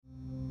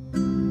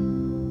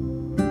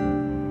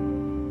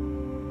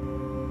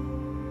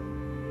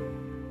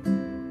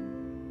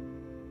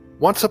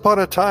Once upon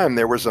a time,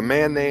 there was a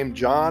man named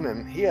John,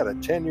 and he had a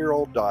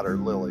 10-year-old daughter,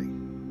 Lily.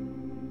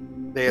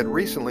 They had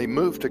recently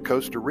moved to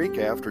Costa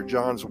Rica after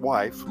John's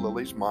wife,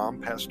 Lily's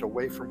mom, passed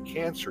away from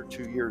cancer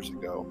 2 years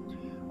ago.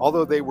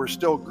 Although they were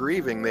still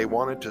grieving, they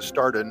wanted to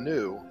start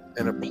anew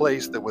in a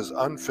place that was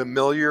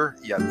unfamiliar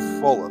yet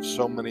full of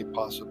so many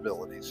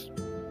possibilities.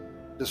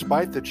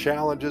 Despite the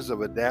challenges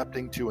of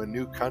adapting to a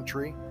new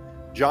country,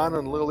 John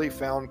and Lily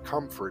found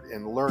comfort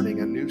in learning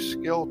a new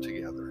skill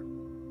together.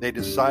 They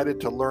decided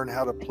to learn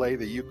how to play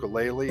the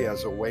ukulele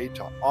as a way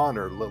to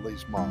honor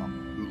Lily's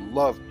mom, who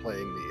loved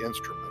playing the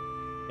instrument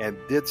and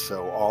did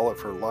so all of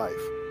her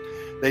life.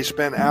 They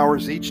spent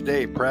hours each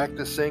day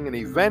practicing and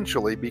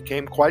eventually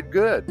became quite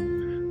good.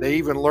 They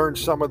even learned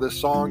some of the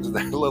songs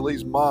that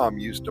Lily's mom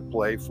used to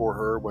play for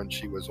her when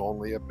she was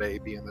only a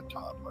baby and a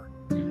toddler.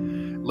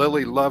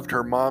 Lily loved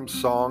her mom's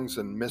songs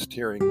and missed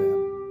hearing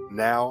them.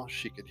 Now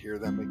she could hear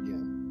them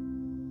again.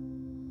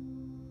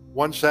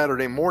 One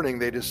Saturday morning,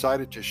 they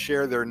decided to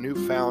share their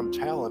newfound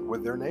talent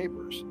with their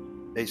neighbors.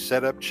 They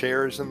set up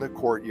chairs in the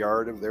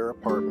courtyard of their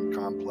apartment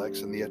complex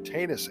in the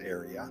Atenas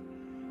area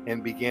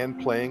and began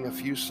playing a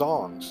few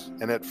songs.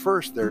 And at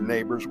first, their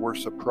neighbors were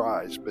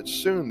surprised, but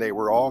soon they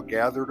were all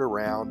gathered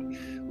around,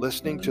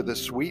 listening to the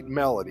sweet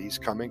melodies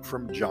coming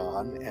from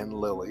John and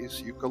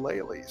Lily's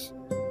ukuleles.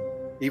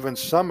 Even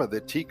some of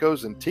the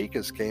Ticos and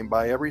Ticas came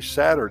by every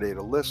Saturday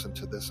to listen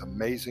to this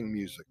amazing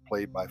music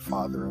played by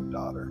father and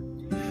daughter.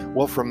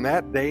 Well, from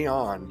that day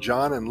on,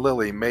 John and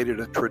Lily made it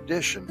a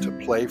tradition to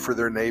play for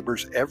their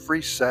neighbors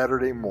every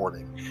Saturday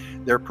morning.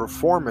 Their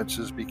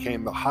performances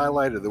became the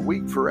highlight of the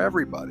week for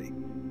everybody,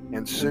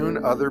 and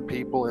soon other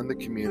people in the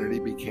community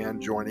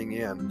began joining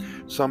in.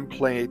 Some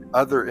played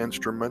other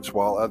instruments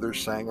while others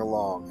sang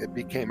along. It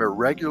became a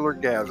regular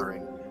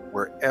gathering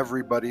where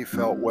everybody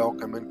felt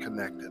welcome and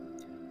connected,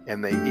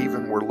 and they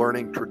even were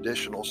learning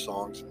traditional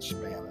songs in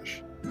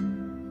Spanish.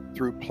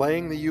 Through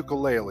playing the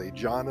ukulele,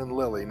 John and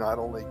Lily not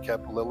only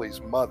kept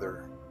Lily's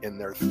mother in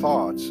their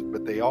thoughts,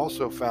 but they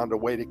also found a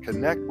way to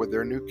connect with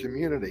their new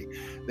community.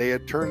 They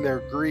had turned their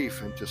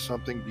grief into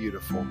something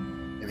beautiful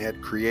and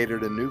had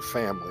created a new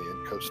family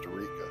in Costa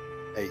Rica,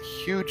 a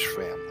huge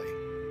family,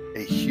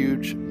 a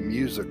huge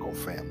musical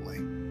family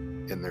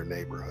in their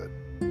neighborhood.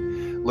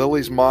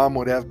 Lily's mom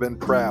would have been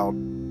proud.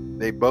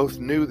 They both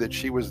knew that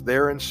she was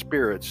there in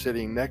spirit,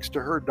 sitting next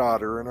to her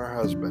daughter and her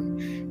husband,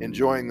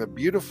 enjoying the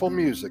beautiful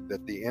music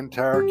that the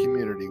entire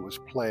community was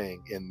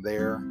playing in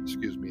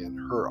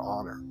her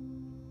honor.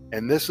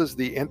 And this is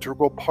the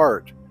integral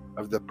part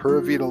of the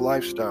Pura Vida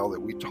lifestyle that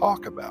we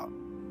talk about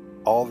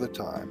all the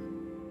time.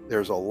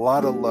 There's a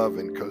lot of love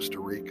in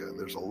Costa Rica.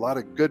 There's a lot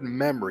of good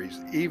memories,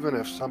 even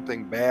if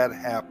something bad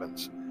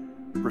happens.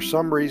 For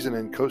some reason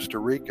in Costa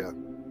Rica,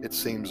 it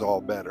seems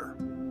all better.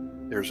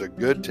 There's a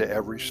good to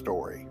every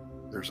story.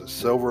 There's a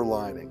silver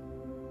lining.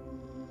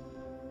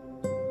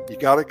 You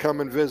got to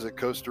come and visit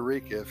Costa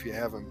Rica if you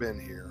haven't been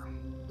here.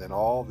 Then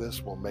all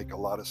this will make a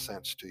lot of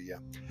sense to you.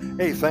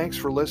 Hey, thanks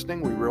for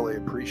listening. We really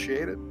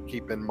appreciate it.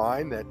 Keep in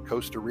mind that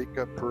Costa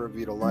Rica Pura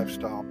Vida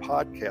Lifestyle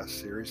podcast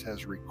series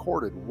has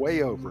recorded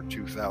way over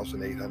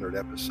 2,800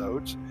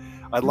 episodes.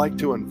 I'd like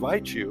to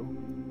invite you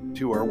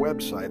to our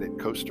website at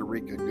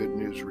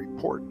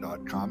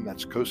CostaRicaGoodNewsReport.com.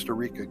 That's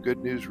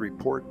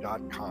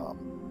CostaRicaGoodNewsReport.com.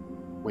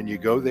 When you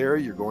go there,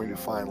 you're going to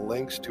find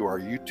links to our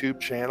YouTube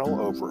channel,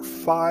 over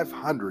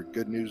 500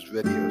 good news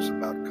videos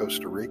about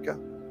Costa Rica.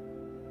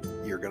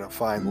 You're going to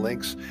find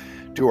links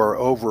to our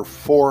over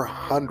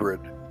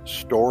 400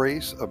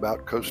 stories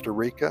about Costa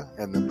Rica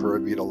and the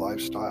Pura Vida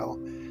lifestyle.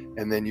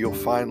 And then you'll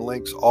find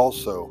links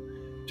also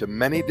to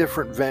many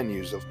different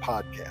venues of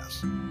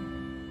podcasts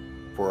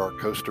for our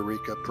Costa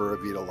Rica Pura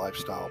Vida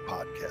lifestyle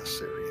podcast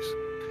series.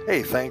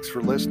 Hey, thanks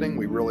for listening.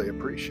 We really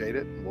appreciate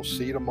it. We'll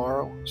see you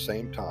tomorrow,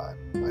 same time.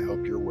 I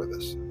hope you're with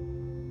us.